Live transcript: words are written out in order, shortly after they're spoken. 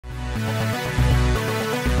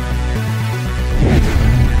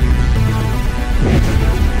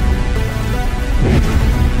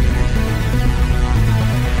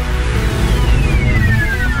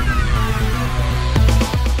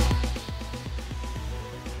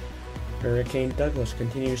Hurricane Douglas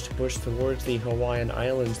continues to push towards the Hawaiian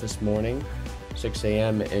Islands this morning. 6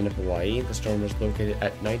 a.m. in Hawaii, the storm is located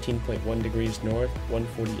at 19.1 degrees north,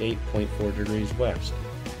 148.4 degrees west.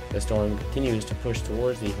 The storm continues to push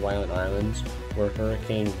towards the Hawaiian Islands, where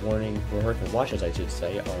hurricane watches, I should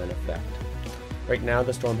say, are in effect. Right now,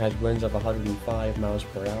 the storm has winds of 105 miles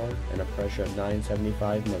per hour and a pressure of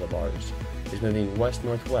 975 millibars. It's moving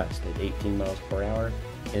west-northwest at 18 miles per hour,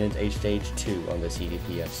 and it's a stage 2 on the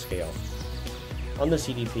CDPS scale. On the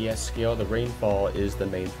CDPS scale, the rainfall is the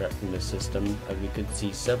main threat from this system, as we could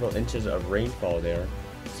see several inches of rainfall there,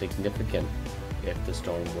 significant if the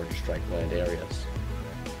storm were to strike land areas.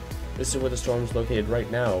 This is where the storm is located right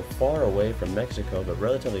now, far away from Mexico, but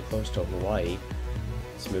relatively close to Hawaii.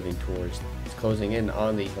 It's closing in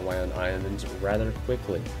on the Hawaiian Islands rather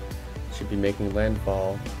quickly. It should be making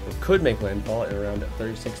landfall, or could make landfall in around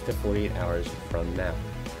 36 to 48 hours from now.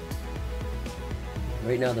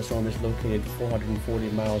 Right now, the storm is located 440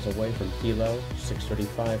 miles away from Hilo,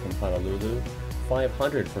 635 from Honolulu,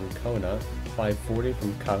 500 from Kona, 540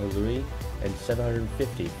 from Kahului, and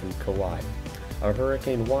 750 from Kauai. A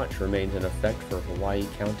hurricane watch remains in effect for Hawaii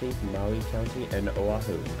County, Maui County, and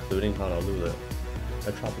Oahu, including Honolulu.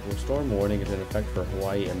 A tropical storm warning is in effect for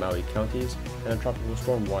Hawaii and Maui counties, and a tropical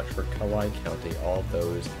storm watch for Kauai County, all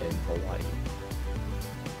those in Hawaii.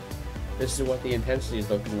 This is what the intensity is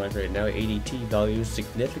looking like right now. ADT values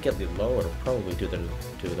significantly lower, probably due to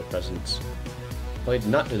the presence,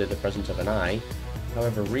 not due to the presence of an eye.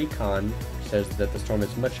 However, Recon says that the storm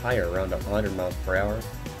is much higher, around 100 miles per hour,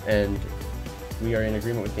 and we are in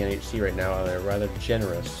agreement with the NHC right now on a rather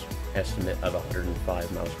generous estimate of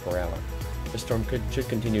 105 miles per hour. The storm should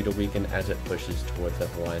continue to weaken as it pushes towards the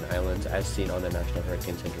Hawaiian Islands, as seen on the National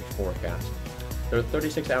Hurricane Center's forecast. Their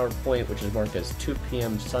 36-hour point, which is marked as 2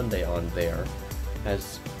 p.m. Sunday on there,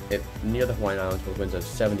 has it near the Hawaiian Islands with winds of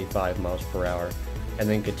 75 miles per hour, and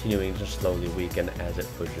then continuing to slowly weaken as it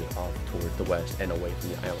pushes off toward the west and away from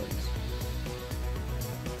the islands.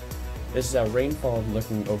 This is how rainfall is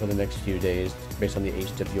looking over the next few days based on the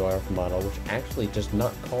HWR model, which actually does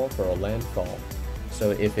not call for a landfall.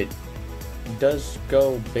 So if it does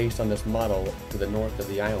go based on this model to the north of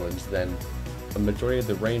the islands, then a majority of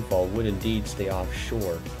the rainfall would indeed stay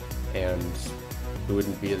offshore, and we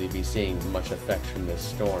wouldn't really be seeing much effect from this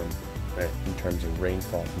storm in terms of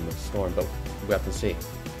rainfall from this storm, but we'll have to see.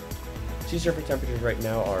 Sea surface temperatures right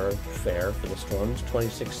now are fair for the storms,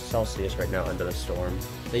 26 Celsius right now under the storm.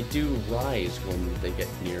 They do rise when the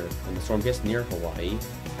storm gets near Hawaii.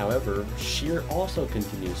 However, shear also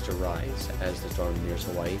continues to rise as the storm nears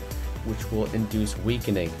Hawaii, which will induce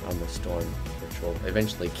weakening on the storm, which will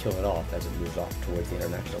eventually kill it off as it moves off towards the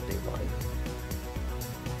international date line.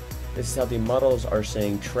 This is how the models are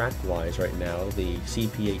saying track-wise right now. The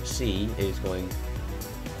CPHC is going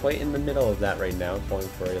quite in the middle of that right now, calling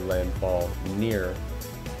for a landfall near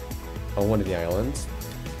one of the islands.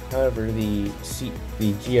 However, the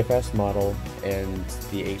GFS model and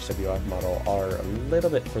the HWF model are a little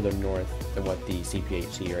bit further north than what the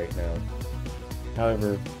CPHC right now.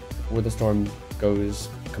 However, where the storm goes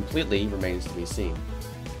completely remains to be seen.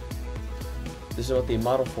 This is what the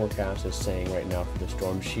model forecast is saying right now for the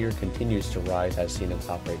storm. Shear continues to rise as seen in the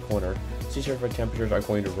top right corner. Sea surface temperatures are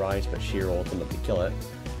going to rise, but shear will ultimately kill it,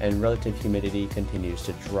 and relative humidity continues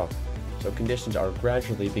to drop. So conditions are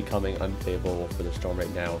gradually becoming unfavorable for the storm right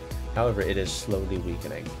now. However, it is slowly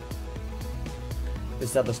weakening.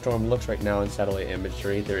 This is how the storm looks right now in satellite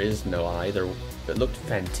imagery. There is no eye. It looked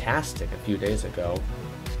fantastic a few days ago.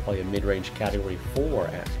 Probably a mid-range category 4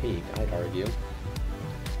 at peak, I'd argue.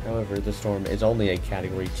 However, the storm is only a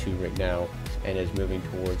category 2 right now and is moving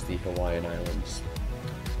towards the Hawaiian Islands.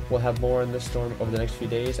 We'll have more on this storm over the next few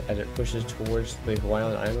days as it pushes towards the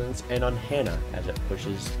Hawaiian Islands, and on Hannah as it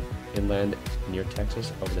pushes inland near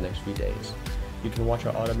Texas over the next few days. You can watch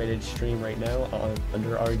our automated stream right now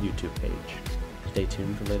under our YouTube page. Stay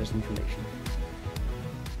tuned for latest information.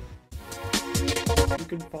 You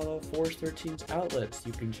can follow Force 13's outlets.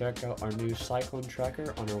 You can check out our new cyclone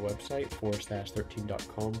tracker on our website,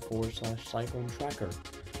 force-13.com/cyclone tracker.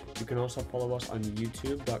 You can also follow us on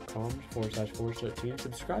youtube.com/force13.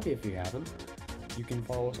 Subscribe if you haven't. You can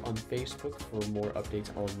follow us on Facebook for more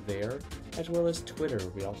updates on there, as well as Twitter.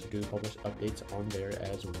 We also do publish updates on there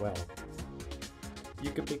as well.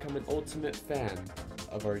 You can become an ultimate fan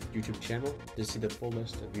of our YouTube channel to see the full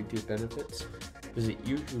list of YouTube benefits, Visit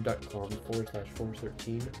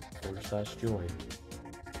youtube.com/force13/join.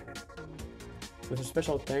 With a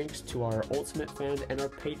special thanks to our Ultimate Fan and our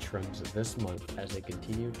patrons this month as they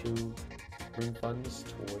continue to bring funds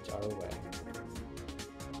towards our way.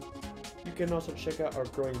 You can also check out our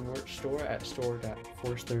growing merch store at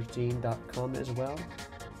store.force13.com as well.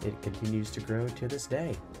 It continues to grow to this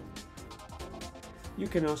day. You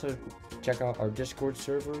can also check out our Discord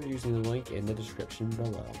server using the link in the description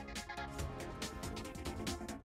below.